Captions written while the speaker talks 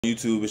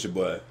YouTube, it's your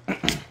boy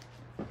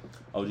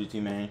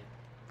Ogtmane.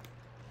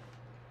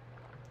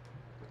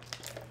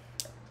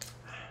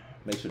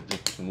 Make sure to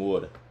drink some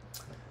water.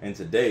 And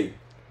today,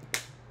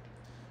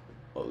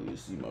 you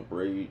see my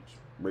braids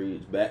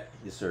back.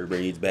 Yes sir,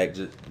 braids back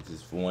just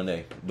for one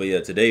day. But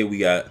yeah, today we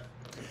got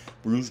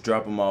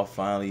BruceDropEmOff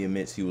finally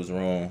admits he was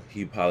wrong.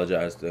 He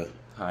apologized to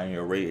High in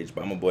Your Rage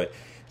by my boy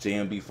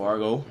JMB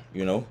Fargo.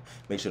 You know,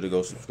 make sure to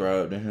go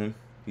subscribe to him.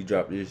 He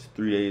dropped this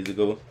 3 days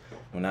ago.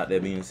 Without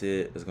that being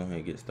said, let's go ahead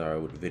and get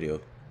started with the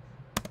video.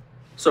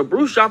 So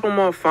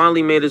BruceDropEmOff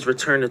finally made his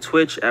return to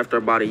Twitch after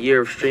about a year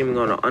of streaming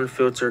on an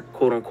unfiltered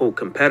quote-unquote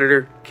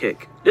competitor,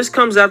 Kick. This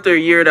comes after a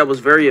year that was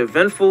very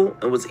eventful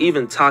and was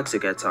even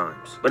toxic at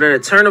times. But in a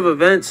turn of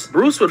events,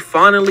 Bruce would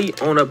finally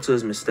own up to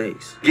his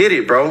mistakes. Get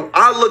it, bro.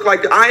 I look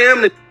like I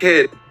am the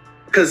kid.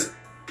 Because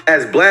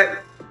as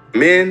black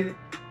men,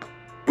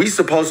 we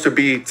supposed to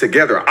be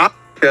together. I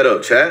that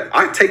up, chat.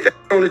 I take that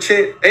on the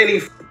chin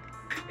any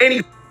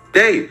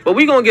day. But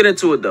we gonna get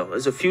into it though.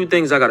 There's a few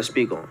things I gotta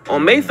speak on.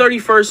 On May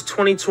 31st,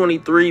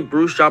 2023,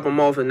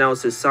 BruceDropEmOff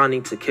announced his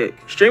signing to Kick.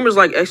 Streamers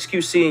like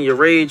XQC and Your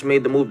Rage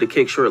made the move to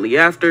Kick shortly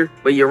after,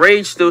 but Your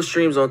Rage still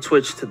streams on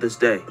Twitch to this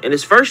day. In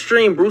his first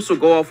stream, Bruce will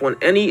go off on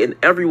any and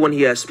everyone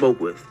he has spoke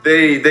with.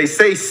 They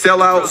say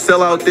sell out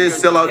this,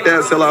 sell out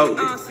that, sell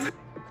out.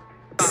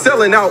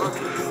 Selling out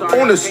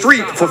on the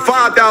street for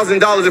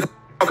 $5,000 if I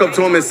walk up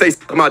to him and say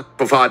my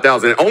for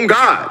 $5,000.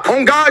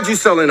 On God you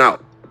selling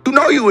out. You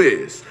know you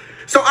is.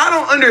 So I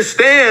don't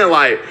understand,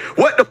 like,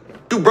 what the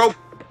you broke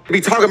be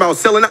talking about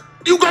selling out.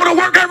 You go to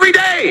work every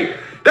day.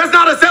 That's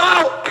not a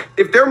sellout.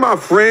 If they're my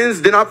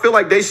friends, then I feel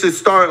like they should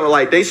start,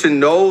 like, they should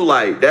know,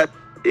 like, that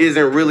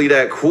isn't really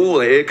that cool.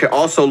 And it could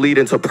also lead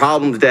into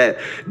problems that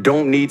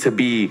don't need to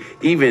be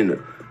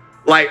even,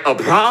 like, a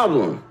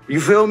problem. You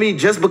feel me?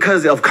 Just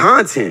because of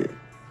content.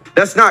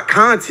 That's not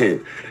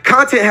content.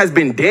 Content has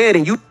been dead,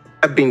 and you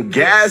have been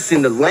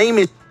gassing the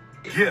lamest.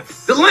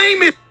 Yes. The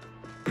lamest.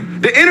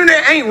 The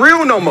internet ain't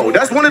real no more.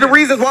 That's one of the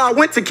reasons why I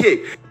went to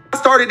Kick. I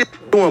started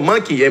doing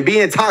monkey and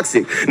being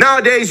toxic.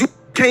 Nowadays, you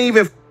can't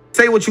even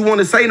say what you want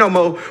to say no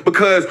more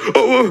because,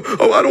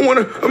 I don't want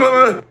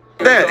to,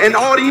 that. And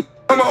all these,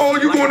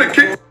 you going to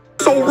Kick,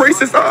 so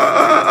racist.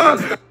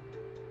 I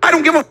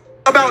don't give a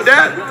about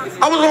that.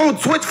 I was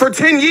on Twitch for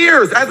 10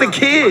 years as a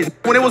kid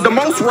when it was the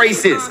most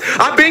racist.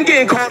 I've been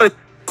getting called a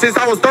since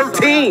I was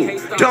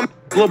 13. Dumb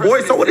little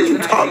boy, so what are you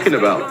talking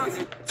about?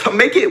 To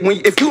make it,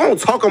 if you don't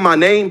talk on my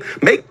name,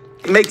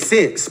 make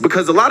sense.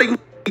 Because a lot of you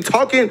be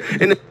talking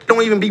and it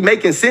don't even be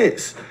making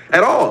sense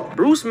at all.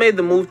 Bruce made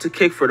the move to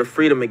Kick for the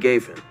freedom it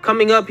gave him.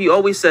 Coming up, he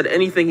always said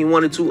anything he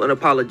wanted to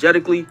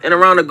unapologetically, and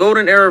around the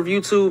golden era of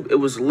YouTube, it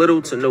was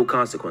little to no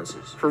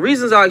consequences. For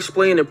reasons I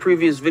explained in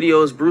previous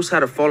videos, Bruce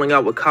had a falling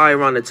out with Kai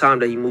around the time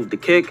that he moved to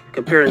Kick,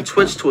 comparing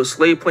Twitch to a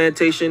slave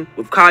plantation,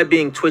 with Kai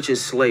being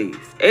Twitch's slave.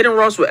 Aiden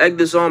Ross would egg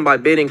this on by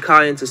baiting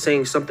Kai into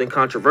saying something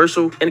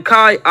controversial, and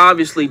Kai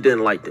obviously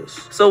didn't like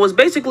this. So it was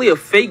basically a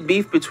fake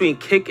beef between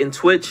Kick and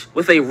Twitch,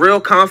 with a real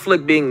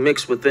conflict being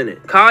mixed within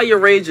it. Kai, Your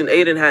Rage, and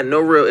Aiden had no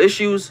real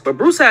issues, but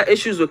Bruce had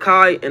issues with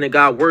Kai, and it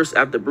got worse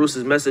after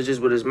Bruce's messages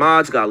with his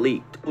mods got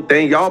leaked.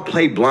 Then y'all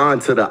play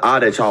blind to the eye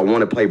that y'all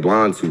want to play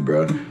blind to,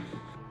 bro.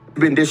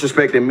 Been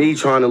disrespecting me,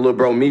 trying to little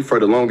bro me for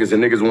the longest,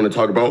 and niggas want to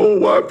talk about, oh,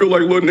 why I feel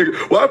like little nigga,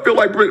 why I feel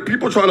like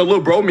people trying to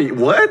little bro me.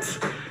 What?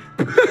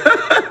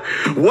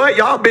 What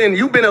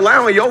you've been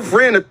allowing your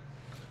friend to...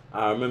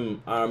 I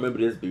remember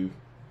this beef.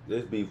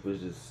 This beef was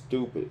just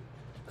stupid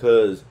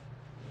because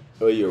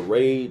of Your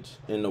Rage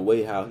and the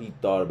way how he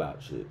thought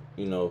about shit,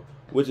 you know.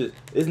 Which is,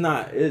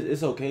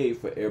 it's okay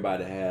for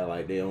everybody to have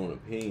like their own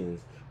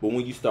opinions, but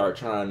when you start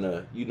trying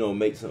to, you know,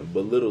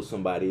 belittle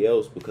somebody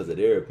else because of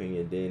their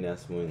opinion, then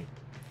that's when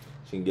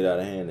she can get out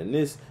of hand. And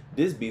this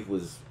beef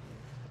was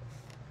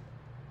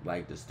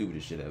like the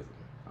stupidest shit ever.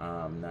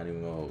 I'm not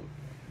even gonna.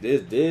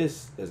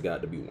 This has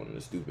got to be one of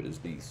the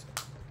stupidest beefs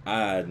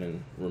I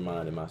done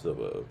reminded myself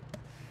of.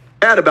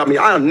 Bad about me.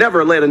 I'll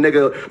never let a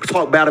nigga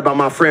talk bad about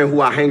my friend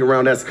who I hang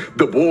around. That's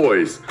the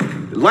boys.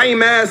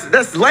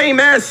 That's lame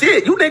ass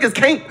shit. You niggas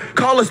can't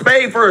call a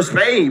spade for a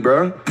spade,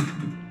 bro.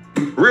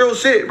 Real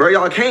shit, bro.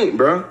 Y'all can't,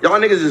 bro. Y'all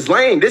niggas is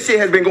lame. This shit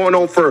has been going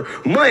on for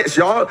months,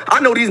 y'all.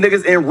 I know these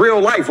niggas in real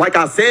life, like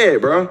I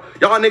said, bro.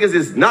 Y'all niggas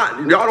is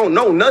not, y'all don't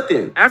know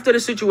nothing. After the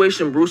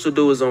situation, Bruce will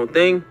do his own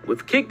thing,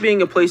 with Kick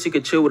being a place he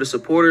could chill with his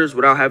supporters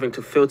without having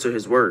to filter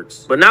his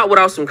words. But not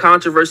without some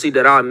controversy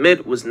that I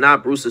admit was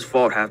not Bruce's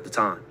fault half the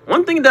time.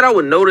 One thing that I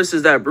would notice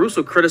is that Bruce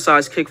would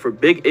criticize Kick for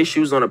big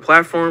issues on a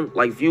platform,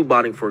 like view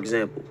botting, for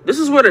example. This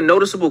is where the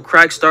noticeable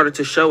cracks started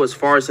to show as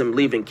far as him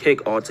leaving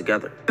Kick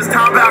altogether.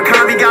 How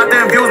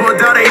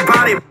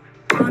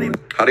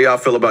do y'all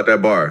feel about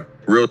that bar?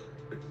 Real,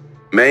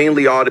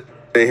 mainly all the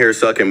in here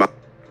sucking my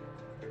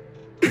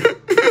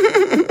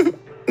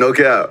no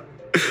cap.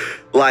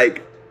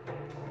 Like,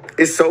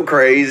 it's so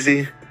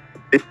crazy.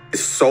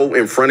 It's so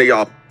in front of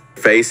y'all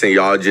face and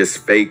y'all just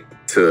fake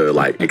to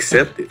like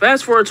accept it.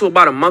 Fast forward to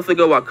about a month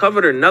ago, I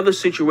covered another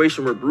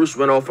situation where Bruce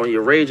went off on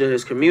your rage in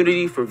his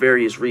community for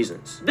various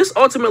reasons. This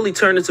ultimately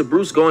turned into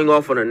Bruce going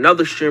off on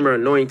another streamer,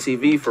 Annoying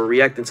TV, for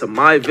reacting to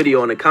my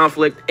video on the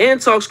conflict, and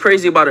talks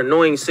crazy about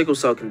Annoying sickle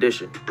cell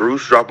condition.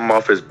 Bruce dropping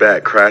off his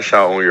back, crash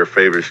out on your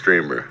favorite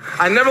streamer.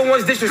 I never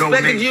once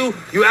disrespected you.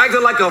 You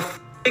acted like a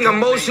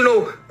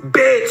emotional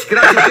bitch. Get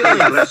out of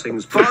here.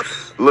 Blessings,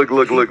 Look.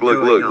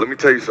 Let me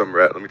tell you something,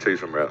 Rat. I'm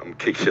gonna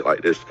kick shit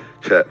like this,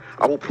 chat.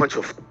 I will punch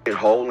a fucking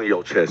hole in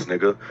your chest,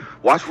 nigga.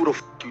 Watch who the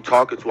fuck you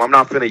talking to. I'm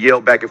not finna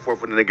yell back and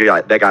forth with a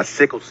nigga that got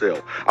sickle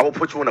cell. I will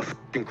put you in a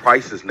fucking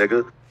crisis,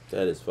 nigga.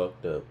 That is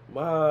fucked up.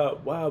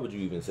 Why would you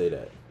even say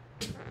that?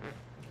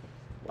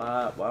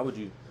 Why would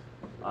you,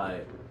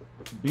 like,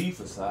 beef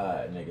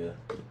aside, nigga?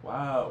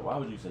 Why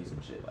would you say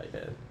some shit like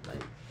that?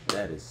 Like,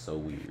 that is so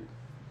weird.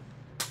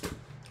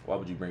 Why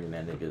would you bring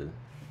that nigga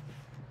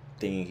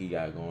thing he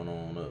got going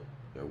on up?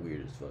 You're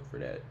weird as fuck for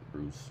that,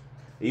 Bruce.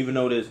 Even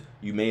though this,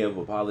 you may have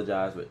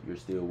apologized, but you're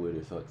still weird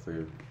as fuck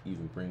for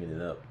even bringing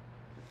it up.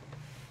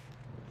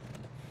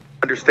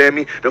 Understand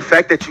me? The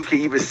fact that you can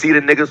even see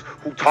the niggas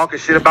who talking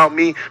shit about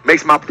me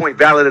makes my point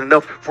valid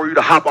enough for you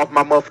to hop off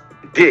my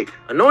motherfucking dick.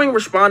 Annoying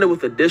responded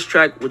with a diss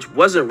track which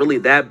wasn't really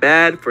that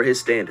bad for his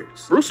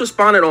standards. Bruce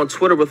responded on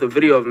Twitter with a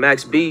video of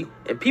Max B,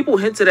 and people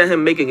hinted at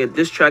him making a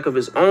diss track of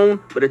his own,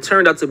 but it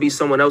turned out to be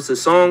someone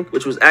else's song,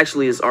 which was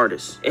actually his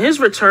artist. In his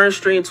return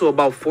stream to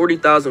about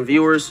 40,000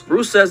 viewers,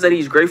 Bruce says that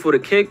he's grateful to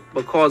Kick,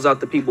 but calls out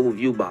the people who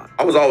view bot.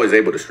 I was always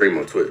able to stream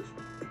on Twitch.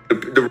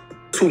 The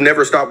who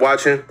never stopped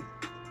watching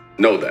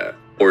know that.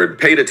 Or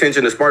paid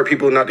attention to smart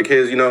people, not the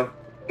kids, know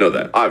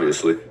that,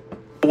 obviously.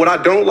 What I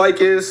don't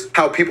like is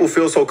how people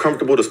feel so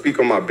comfortable to speak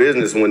on my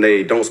business when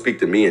they don't speak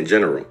to me in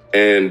general.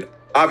 And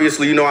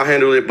obviously, I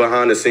handled it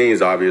behind the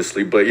scenes,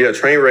 obviously. But yeah,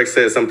 Trainwreck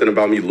said something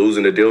about me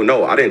losing the deal.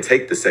 No, I didn't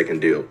take the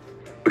second deal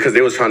because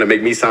they was trying to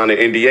make me sign an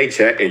NDA,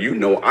 chat.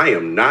 And I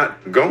am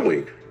not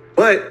going.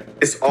 But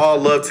it's all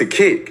love to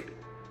Kick.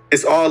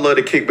 It's all love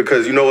to Kick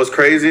because you know what's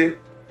crazy?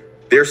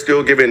 They're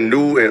still giving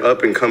new and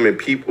up and coming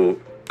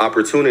people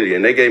opportunity.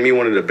 And they gave me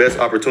one of the best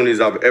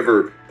opportunities I've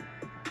ever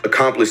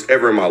accomplished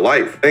ever in my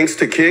life. Thanks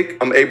to Kick,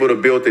 I'm able to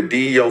build the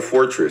DEO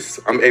Fortress.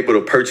 I'm able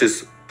to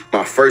purchase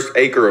my first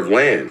acre of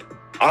land.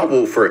 I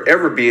will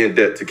forever be in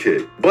debt to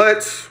Kick.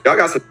 But y'all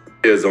got some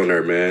kids on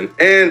there, man.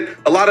 And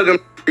a lot of them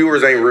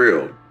viewers ain't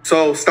real.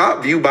 So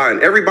stop view buying.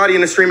 Everybody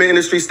in the streaming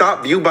industry,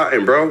 stop view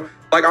buying, bro.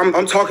 Like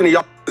I'm talking to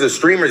y'all as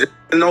streamers.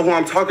 You know who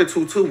I'm talking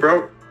to too,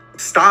 bro.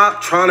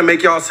 Stop trying to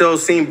make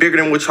yourselves seem bigger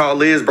than what y'all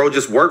is, bro.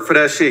 Just work for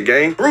that shit,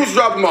 gang.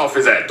 BruceDropEmOff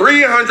is at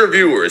 300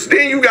 viewers.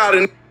 Then you got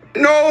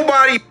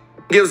nobody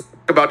gives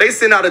a about. They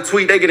send out a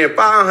tweet, they getting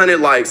 500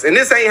 likes. And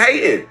this ain't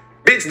hating.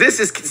 Bitch, this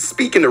is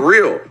speaking the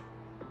real.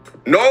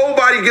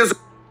 Nobody gives a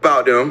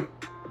about them.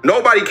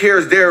 Nobody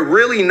cares. They're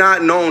really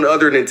not known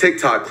other than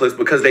TikTok clips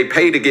because they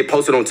pay to get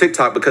posted on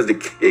TikTok because the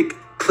Kick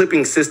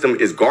clipping system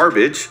is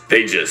garbage.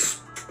 They just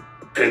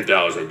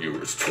 10,000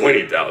 viewers,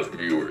 20,000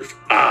 viewers.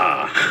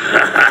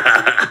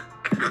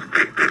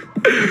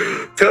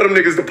 Tell them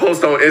niggas to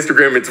post on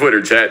Instagram and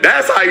Twitter, chat.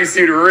 That's how you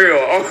see the real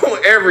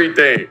on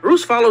everything.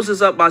 Bruce follows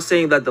this up by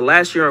saying that the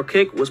last year on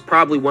Kick was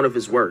probably one of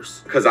his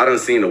worst. Because I done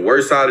seen the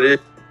worst side of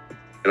it,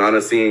 and I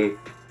done seen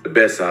the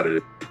best side of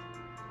it.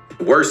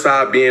 The worst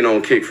side being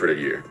on Kick for the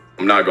year.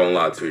 I'm not gonna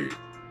lie to you.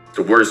 It's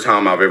the worst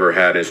time I've ever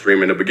had in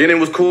streaming. The beginning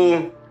was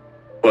cool,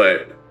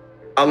 but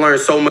I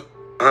learned so much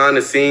behind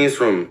the scenes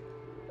from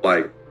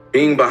like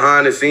being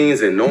behind the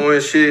scenes and knowing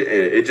shit,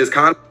 and it just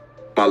kind of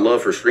my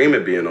love for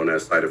streaming being on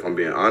that site, if I'm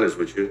being honest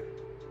with you,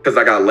 because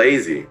I got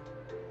lazy.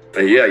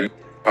 And yeah, you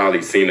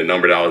probably seen the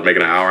number that I was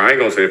making an hour. I ain't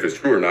gonna say if it's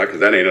true or not, because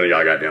that ain't none of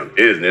y'all goddamn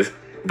business.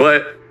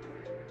 But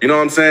you know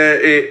what I'm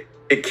saying?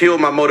 It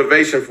killed my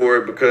motivation for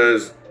it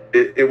because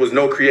it was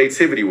no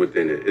creativity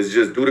within it. It's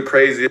just do the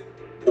crazy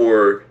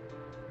or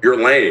you're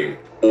lame,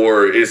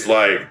 or it's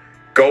like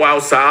go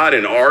outside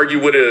and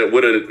argue with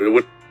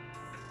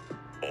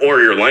or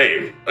you're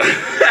lame,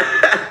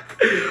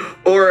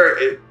 or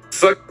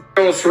suck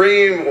on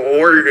stream,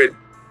 or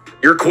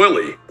you're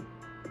Quilly.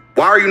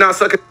 Why are you not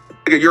sucking?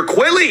 You're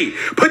Quilly.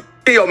 Put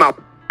in your mouth.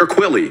 You're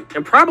Quilly.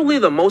 And probably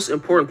the most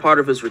important part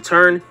of his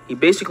return, he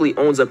basically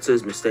owns up to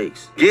his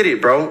mistakes. Get it,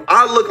 bro.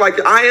 I look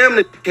like I am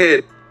the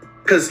kid,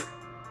 because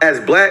as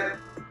black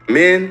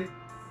men,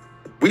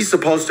 we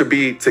supposed to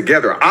be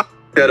together. I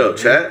that up,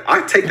 chat.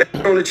 I take that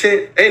on the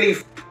chin. Any.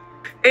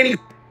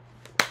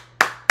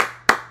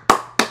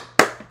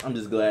 I'm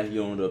just glad he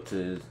owned up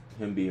to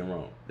him being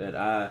wrong. That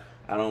I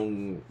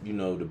don't,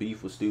 the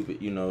beef was stupid.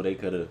 They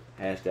could have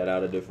hashed that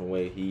out a different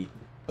way.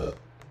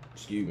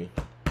 Excuse me.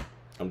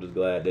 I'm just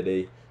glad that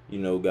they,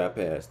 got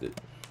past it.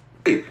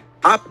 Hey,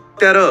 I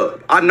that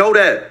up. I know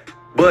that.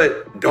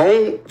 But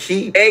don't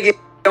keep egging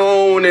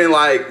on and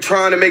like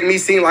trying to make me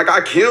seem like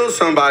I killed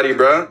somebody,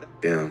 bro.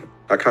 Damn.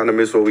 I kind of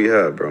miss what we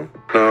had, bro.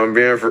 No, I'm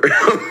being for real.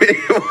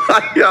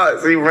 Y'all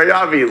see, bro,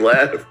 y'all be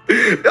laughing.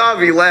 Y'all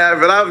be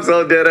laughing. I'm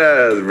so dead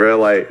ass, bro.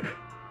 Like,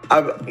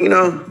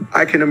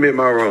 I can admit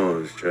my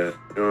wrongs, Trap.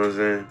 You know what I'm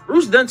saying?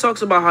 Bruce then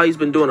talks about how he's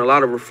been doing a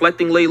lot of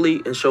reflecting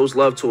lately and shows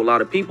love to a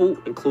lot of people,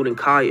 including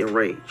Kai and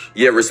Rage.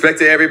 Yeah, respect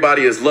to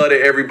everybody is love to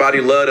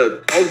everybody. Love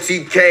to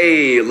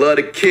OTK, love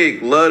to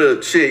Kick, love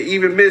to shit.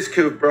 Even Miss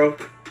Kiff, bro.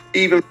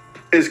 Even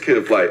Miss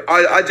Kiff. Like,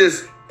 I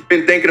just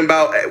been thinking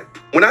about,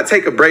 when I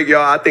take a break,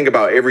 y'all, I think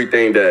about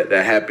everything that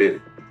happened.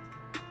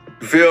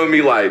 You feel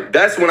me? Like,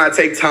 that's when I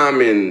take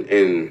time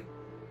and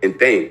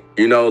think.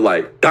 You know,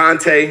 like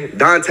Dante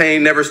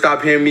ain't never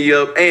stopped hitting me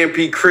up.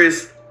 AMP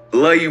Chris,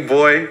 love you,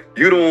 boy.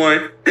 You the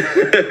one.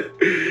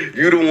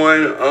 You the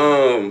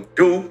one.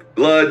 Duke,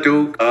 love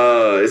Duke.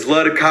 It's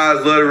love to Kai,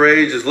 it's love to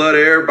Rage, it's love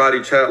to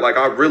everybody, chat. Like,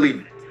 I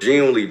really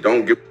genuinely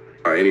don't give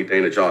a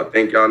anything that y'all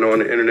think y'all know on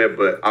the internet,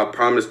 but I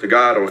promise to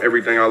God on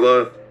everything I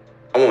love,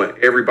 I want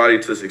everybody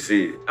to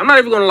succeed. I'm not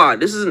even gonna lie,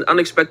 this is an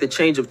unexpected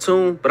change of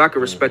tune, but I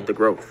can respect the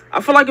growth.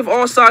 I feel like if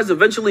all sides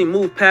eventually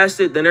move past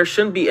it, then there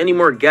shouldn't be any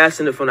more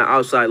gassing it from the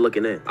outside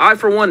looking in. I,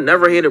 for one,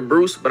 never hated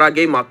Bruce, but I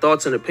gave my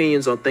thoughts and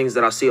opinions on things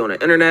that I see on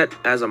the internet,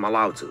 as I'm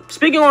allowed to.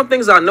 Speaking on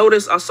things I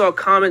noticed, I saw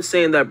comments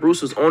saying that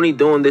Bruce was only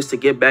doing this to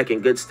get back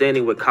in good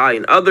standing with Kai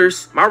and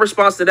others. My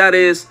response to that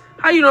is,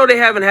 how you know they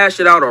haven't hashed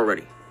it out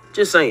already?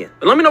 Just saying.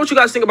 But let me know what you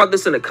guys think about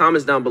this in the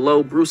comments down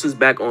below. Bruce is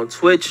back on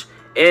Twitch,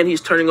 and he's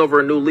turning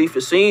over a new leaf,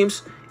 it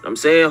seems. You know what I'm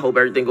saying? Hope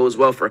everything goes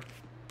well for him.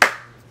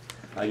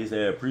 Like you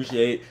said,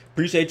 appreciate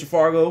you,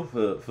 Fargo,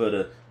 for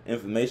the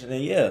information.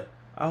 And yeah,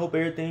 I hope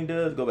everything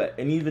does go back.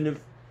 And even if,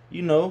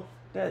 you know,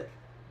 that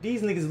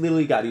these niggas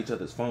literally got each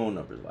other's phone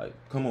numbers. Like,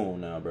 come on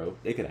now, bro.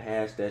 They could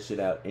hash that shit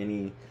out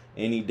any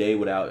day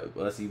without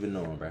us even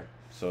knowing, bro.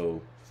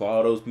 So, for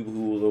all those people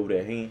who was over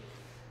there hating,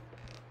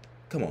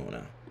 come on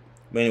now.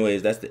 But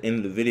anyways, that's the end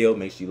of the video.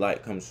 Make sure you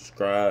like, comment,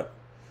 subscribe.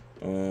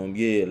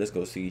 Yeah, let's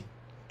go see.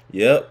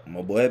 Yep,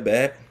 my boy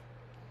back.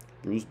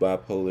 Bruce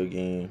bipolar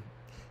again.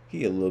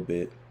 He a little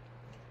bit.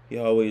 He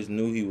always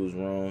knew he was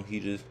wrong. He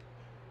just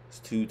is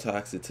too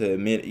toxic to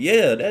admit it.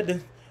 Yeah,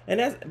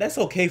 that's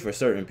okay for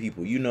certain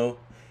people. You know,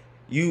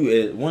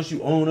 once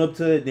you own up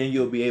to it, then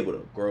you'll be able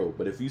to grow.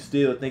 But if you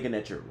still thinking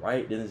that you're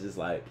right, then it's just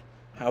like,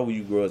 how will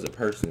you grow as a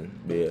person?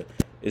 But yeah,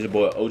 it's your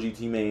boy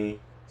Ogtmane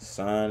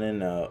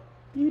signing out.